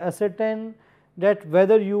understand, ascertain that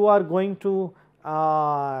whether you are going to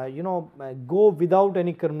go without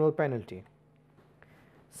any criminal penalty.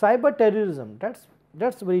 Cyber terrorism,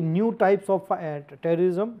 that's very new types of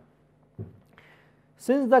terrorism.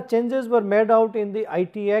 Since the changes were made out in the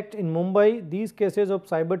IT Act in Mumbai, these cases of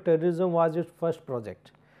cyber terrorism was its first project.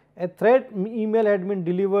 A threat email had been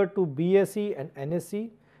delivered to BSE and NSE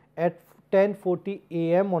at 10:40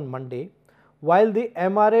 AM on Monday. While the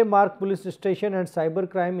MRA Mark Police Station and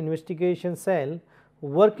Cybercrime Investigation Cell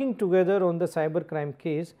working together on the cybercrime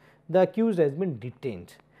case, the accused has been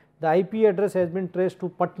detained. The IP address has been traced to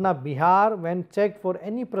Patna, Bihar. When checked for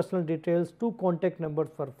any personal details, 2 contact numbers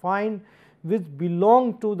were found which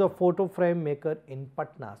belong to the photo frame maker in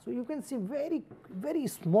Patna. So, you can see very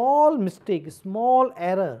small mistake, small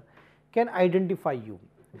error can identify you.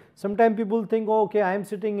 Sometimes people think, oh, okay, I am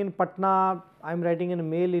sitting in Patna, I am writing a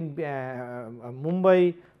mail in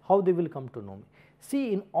Mumbai, how they will come to know me.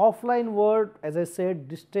 See, in offline world, as I said,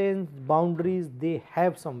 distance, boundaries, they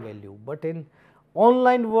have some value, but in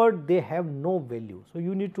online world, they have no value. So,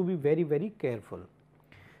 you need to be very careful.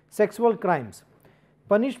 Sexual crimes.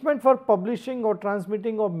 Punishment for publishing or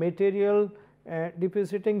transmitting of material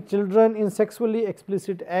depicting children in sexually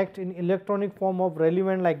explicit act in electronic form of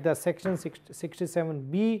relevant like the section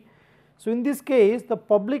 67B. So, in this case, the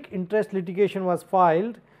public interest litigation was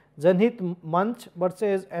filed, Janhit Manch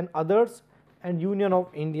versus and others and Union of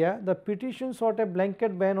India. The petition sought a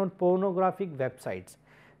blanket ban on pornographic websites.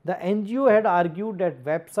 The NGO had argued that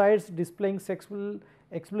websites displaying sexual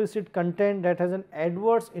explicit content that has an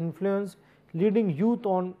adverse influence leading youth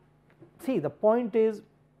on. See, the point is,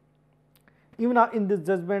 even in this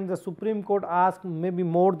judgment, the Supreme Court asked maybe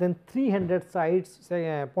more than 300 sites,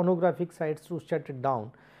 say pornographic sites, to shut it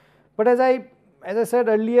down. But as I said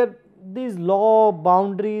earlier, these law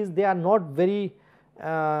boundaries, they are not very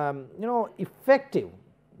effective,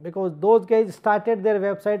 because those guys started their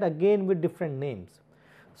website again with different names.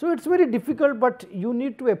 So, it is very difficult, but you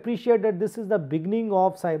need to appreciate that this is the beginning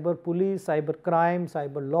of cyber police, cyber crime,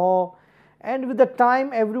 cyber law, and with the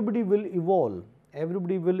time everybody will evolve,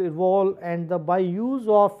 and by use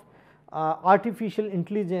of artificial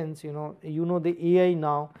intelligence, the AI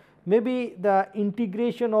now, maybe the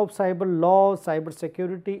integration of cyber law, cyber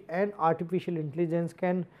security and artificial intelligence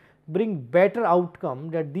can bring better outcome,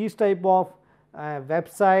 that these type of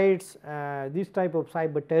websites, this type of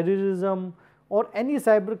cyber terrorism or any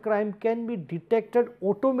cyber crime can be detected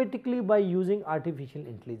automatically by using artificial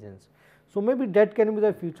intelligence. So, maybe that can be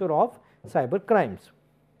the future of cyber crimes.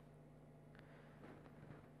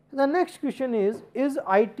 The next question is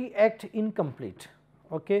IT Act incomplete?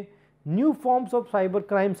 Okay. New forms of cyber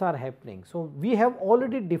crimes are happening. So, we have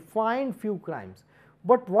already defined few crimes,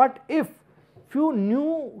 but what if few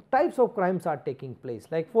new types of crimes are taking place,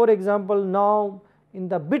 like for example, now in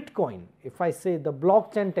the Bitcoin, if I say the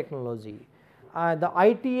blockchain technology, the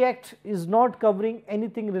IT Act is not covering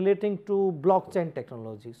anything relating to blockchain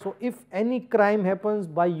technology. So, if any crime happens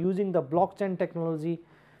by using the blockchain technology,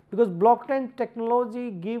 because blockchain technology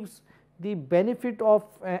gives the benefit of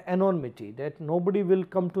anonymity, that nobody will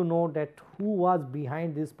come to know that who was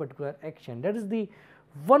behind this particular action. That is the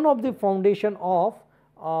one of the foundation of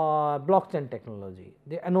blockchain technology,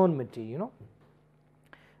 the anonymity, you know.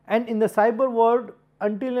 And in the cyber world,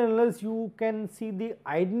 until and unless you can see the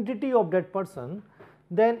identity of that person,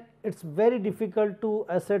 then it is very difficult to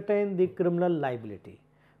ascertain the criminal liability.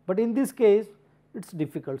 But in this case, it is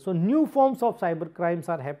difficult. So, new forms of cyber crimes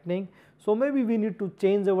are happening. So, maybe we need to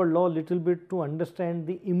change our law little bit to understand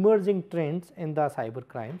the emerging trends in the cyber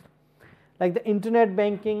crimes, like the internet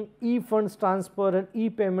banking, e-funds transfer and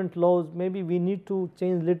e-payment laws. Maybe we need to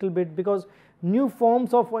change little bit, because new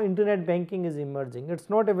forms of internet banking is emerging. It is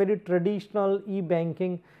not a very traditional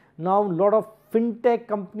e-banking. Now, lot of fintech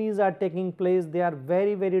companies are taking place. They are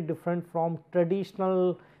very different from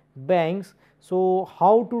traditional banks. So,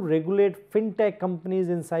 how to regulate fintech companies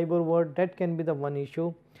in cyber world, that can be the one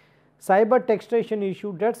issue. Cyber taxation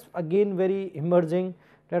issue, that is again very emerging,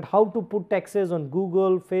 that how to put taxes on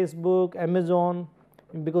Google, Facebook, Amazon,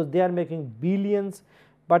 because they are making billions,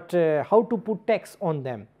 but how to put tax on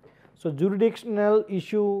them. So, jurisdictional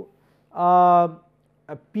issue,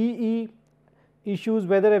 PE issues,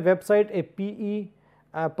 whether a website a PE,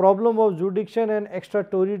 problem of jurisdiction and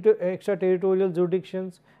extraterritorial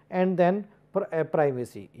jurisdictions, and then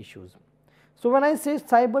privacy issues. So, when I say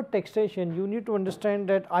cyber taxation, you need to understand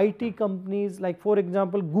that IT companies, like for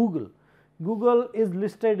example, Google is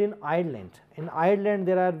listed in Ireland. In Ireland,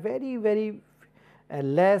 there are very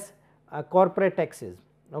less corporate taxes.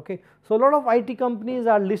 Okay. So, a lot of IT companies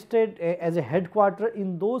are listed as a headquarter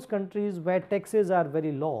in those countries where taxes are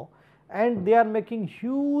very low, and they are making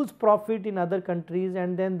huge profit in other countries,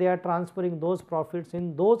 and then they are transferring those profits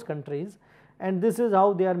in those countries, and this is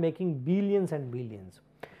how they are making billions and billions.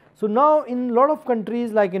 So, now in lot of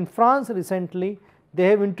countries, like in France recently, they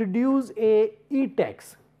have introduced a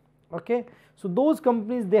e-tax. Okay. So, those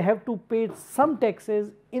companies, they have to pay some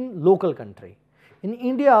taxes in local country. In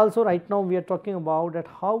India also, right now we are talking about that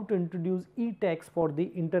how to introduce e-tax for the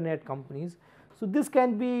internet companies. So, this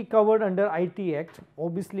can be covered under IT Act.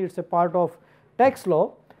 Obviously, it is a part of tax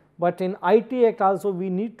law, but in IT Act also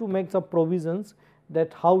we need to make some provisions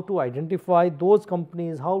that how to identify those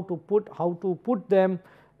companies, how to put them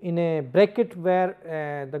in a bracket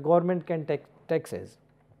where the government can take taxes.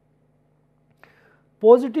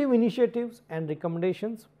 Positive initiatives and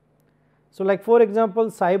recommendations. So, like for example,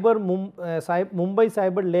 Mumbai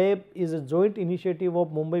Cyber Lab is a joint initiative of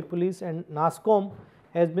Mumbai Police and NASCOM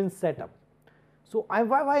has been set up. So,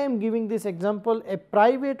 why I am giving this example, a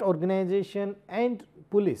private organization and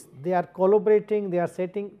police, they are collaborating, they are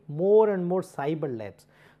setting more and more cyber labs.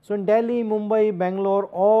 So, in Delhi, Mumbai, Bangalore,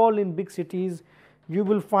 all in big cities, you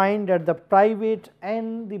will find that the private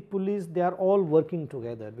and the police, they are all working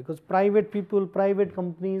together, because private people, private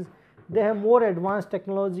companies, they have more advanced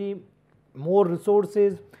technology, more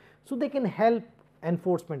resources, so they can help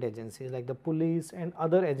enforcement agencies like the police and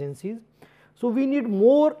other agencies. So, we need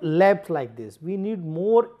more labs like this, we need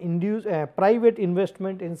more private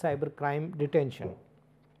investment in cyber crime detention.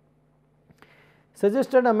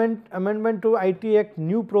 Suggested amendment to IT Act,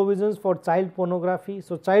 new provisions for child pornography.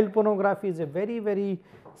 So, child pornography is a very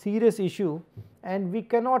serious issue, and we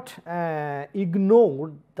cannot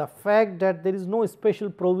ignore the fact that there is no special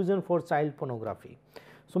provision for child pornography.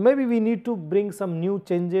 So, maybe we need to bring some new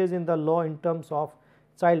changes in the law in terms of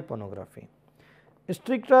child pornography.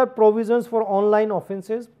 Stricter provisions for online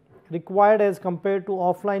offences required as compared to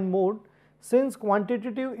offline mode, since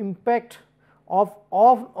quantitative impact of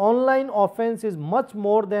online offense is much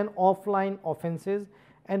more than offline offences,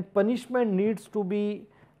 and punishment needs to be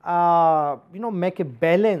make a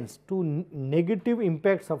balance to negative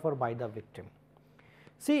impact suffered by the victim.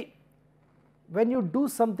 See, when you do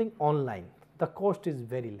something online, the cost is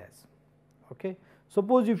very less. Okay.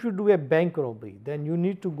 Suppose if you do a bank robbery, then you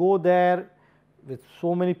need to go there with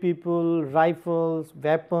so many people, rifles,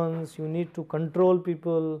 weapons, you need to control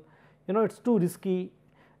people, it is too risky,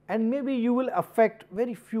 and maybe you will affect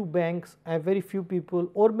very few banks and very few people,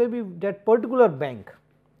 or maybe that particular bank.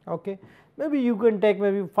 Okay. Maybe you can take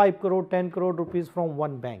maybe 5 crore, 10 crore rupees from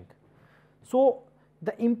one bank. So,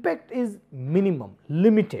 the impact is minimum,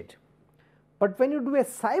 limited. But when you do a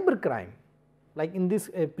cyber crime, like in this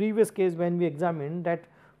previous case when we examined that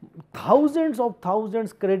thousands of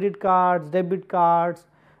thousands credit cards, debit cards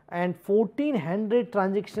and 1400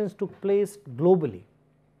 transactions took place globally.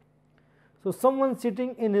 So, someone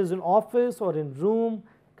sitting in his office or in room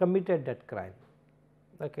committed that crime.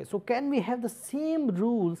 Okay. So, can we have the same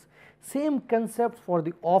rules, same concepts for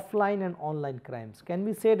the offline and online crimes? Can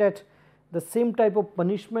we say that the same type of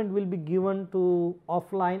punishment will be given to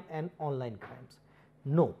offline and online crimes?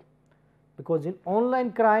 No, because in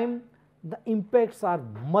online crime the impacts are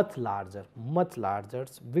much larger, much larger.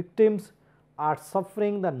 Victims are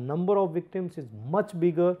suffering, the number of victims is much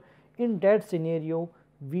bigger. In that scenario,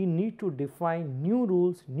 we need to define new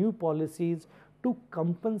rules, new policies to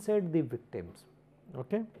compensate the victims.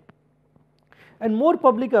 Okay. And more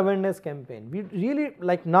public awareness campaign. We really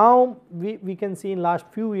like now we can see in last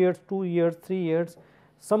few years, 2 years, 3 years,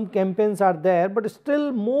 some campaigns are there, but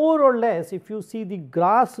still more or less if you see the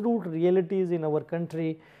grassroots realities in our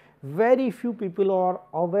country, very few people are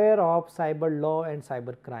aware of cyber law and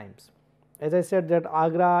cyber crimes. As I said, that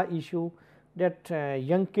Agra issue, that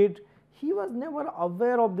young kid, he was never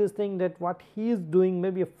aware of this thing, that what he is doing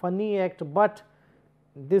may be a funny act, but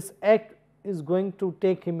this act is going to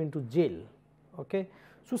take him into jail. Okay.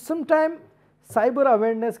 So, sometimes cyber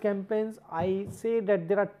awareness campaigns, I say that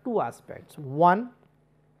there are two aspects. One,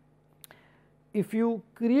 if you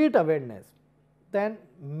create awareness, then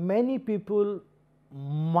many people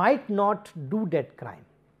might not do that crime,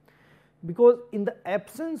 because in the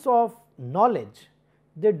absence of knowledge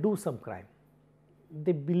they do some crime.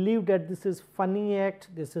 They believe that this is funny act,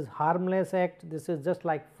 this is harmless act, this is just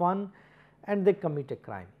like fun, and they commit a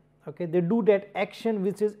crime. Okay. They do that action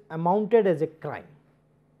which is amounted as a crime.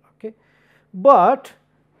 Okay. But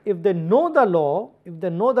if they know the law, if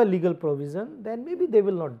they know the legal provision, then maybe they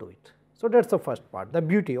will not do it. So, that is the first part, the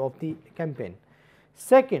beauty of the campaign.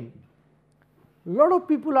 Second, lot of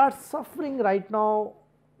people are suffering right now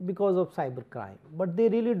because of cyber crime, but they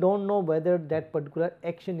really do not know whether that particular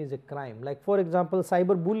action is a crime. Like for example,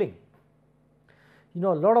 cyber bullying. You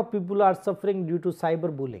know, a lot of people are suffering due to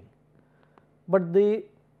cyber bullying, but the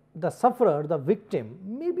sufferer, the victim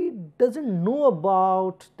maybe does not know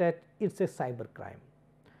about that it is a cyber crime.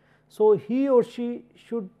 So, he or she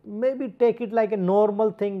should maybe take it like a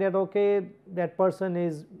normal thing, that okay, that person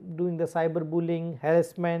is doing the cyber bullying,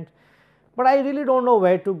 harassment, but I really do not know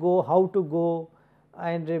where to go, how to go,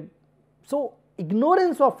 and so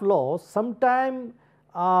ignorance of laws sometimes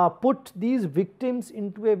put these victims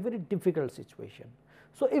into a very difficult situation.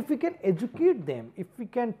 So, if we can educate them, if we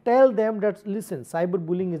can tell them that listen, cyber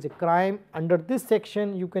bullying is a crime, under this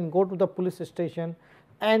section you can go to the police station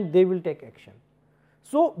and they will take action.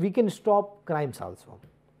 So, we can stop crimes also.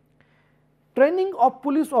 Training of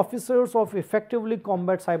police officers of effectively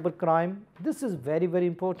combat cyber crime, this is very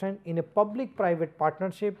important. In a public private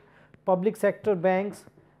partnership, public sector banks,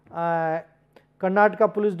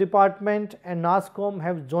 Karnataka Police Department and NASCOM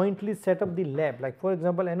have jointly set up the lab. Like for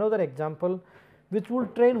example, another example which will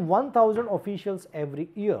train 1000 officials every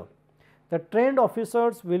year. The trained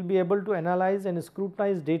officers will be able to analyze and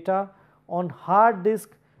scrutinize data on hard disk,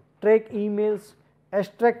 track emails,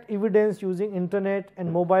 extract evidence using internet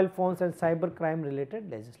and mobile phones and cyber crime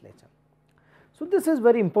related legislation. So, this is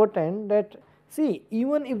very important, that see,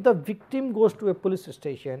 even if the victim goes to a police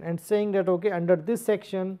station and saying that okay, under this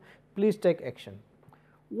section please take action,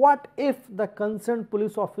 what if the concerned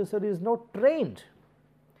police officer is not trained?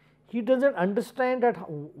 He does not understand that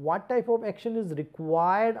what type of action is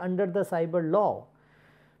required under the cyber law,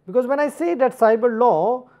 because when I say that cyber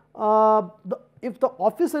law, if the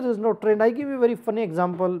officer is not trained, I give you a very funny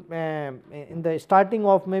example. In the starting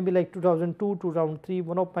of maybe like 2002, 2003,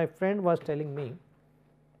 one of my friend was telling me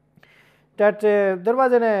that there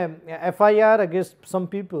was an FIR against some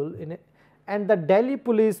people in it, and the Delhi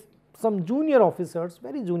police, some junior officers,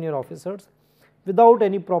 very junior officers, without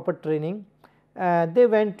any proper training, they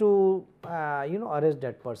went to arrest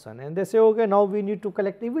that person, and they say okay, now we need to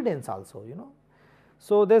collect evidence also,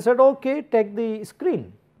 So, they said okay, take the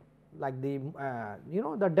screen, like the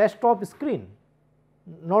the desktop screen,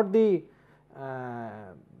 not the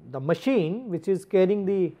machine which is carrying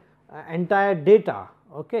the entire data,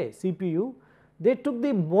 okay, CPU. They took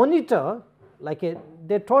the monitor, like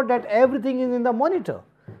they thought that everything is in the monitor,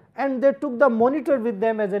 and they took the monitor with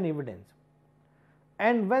them as an evidence.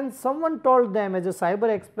 And when someone told them as a cyber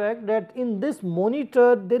expert that in this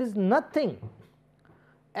monitor there is nothing,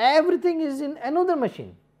 everything is in another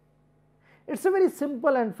machine. It is a very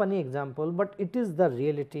simple and funny example, but it is the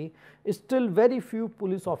reality. Still very few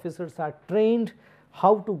police officers are trained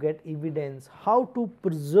how to get evidence, how to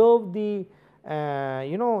preserve the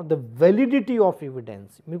the validity of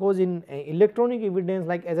evidence, because in electronic evidence,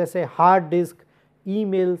 like as I say, hard disk,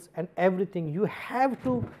 emails and everything, you have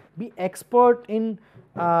to be expert in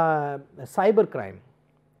cyber crime.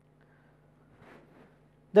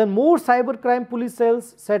 Then more cybercrime police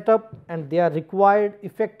cells set up, and they are required.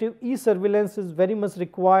 Effective e-surveillance is very much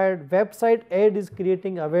required. Website ad is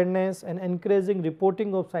creating awareness and encouraging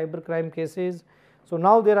reporting of cybercrime cases. So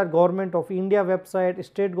now there are Government of India website,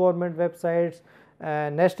 state government websites,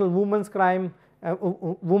 National Women's Crime,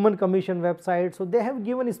 Women Commission website. So they have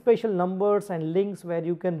given special numbers and links where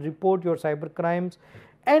you can report your cyber crimes.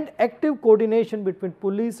 And active coordination between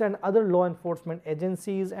police and other law enforcement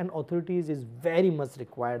agencies and authorities is very much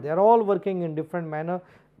required. They are all working in different manner.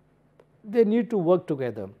 They need to work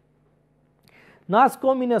together.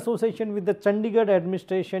 NASSCOM, in association with the Chandigarh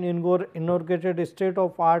administration, inaugurated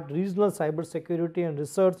state-of-art regional cyber security and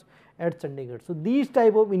research at Chandigarh. So these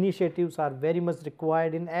type of initiatives are very much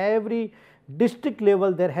required. In every district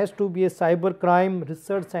level, there has to be a cyber crime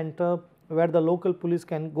research center where the local police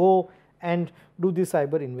can go and do the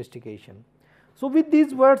cyber investigation. So with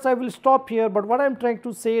these words I will stop here, but what I am trying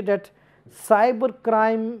to say that cyber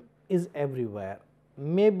crime is everywhere.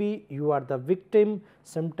 Maybe you are the victim,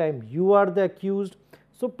 sometimes you are the accused.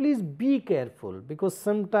 So please be careful, because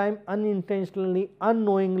sometimes unintentionally,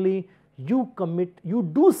 unknowingly you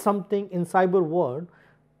do something in cyber world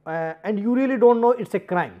and you really don't know it's a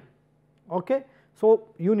crime. Okay? So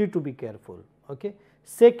you need to be careful. Okay?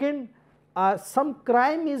 Second, some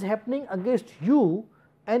crime is happening against you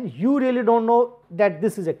and you really don't know that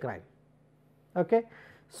this is a crime. Okay?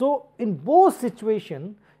 So in both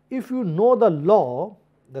situations, if you know the law,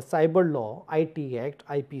 the cyber law, IT Act,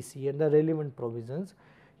 IPC and the relevant provisions,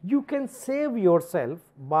 you can save yourself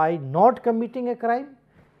by not committing a crime,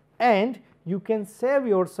 and you can save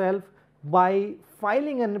yourself by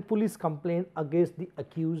filing a police complaint against the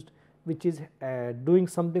accused which is doing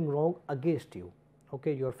something wrong against you.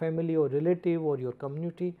 Okay, your family or relative or your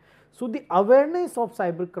community. So the awareness of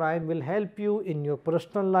cyber crime will help you in your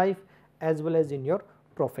personal life as well as in your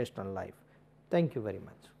professional life. Thank you very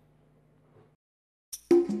much.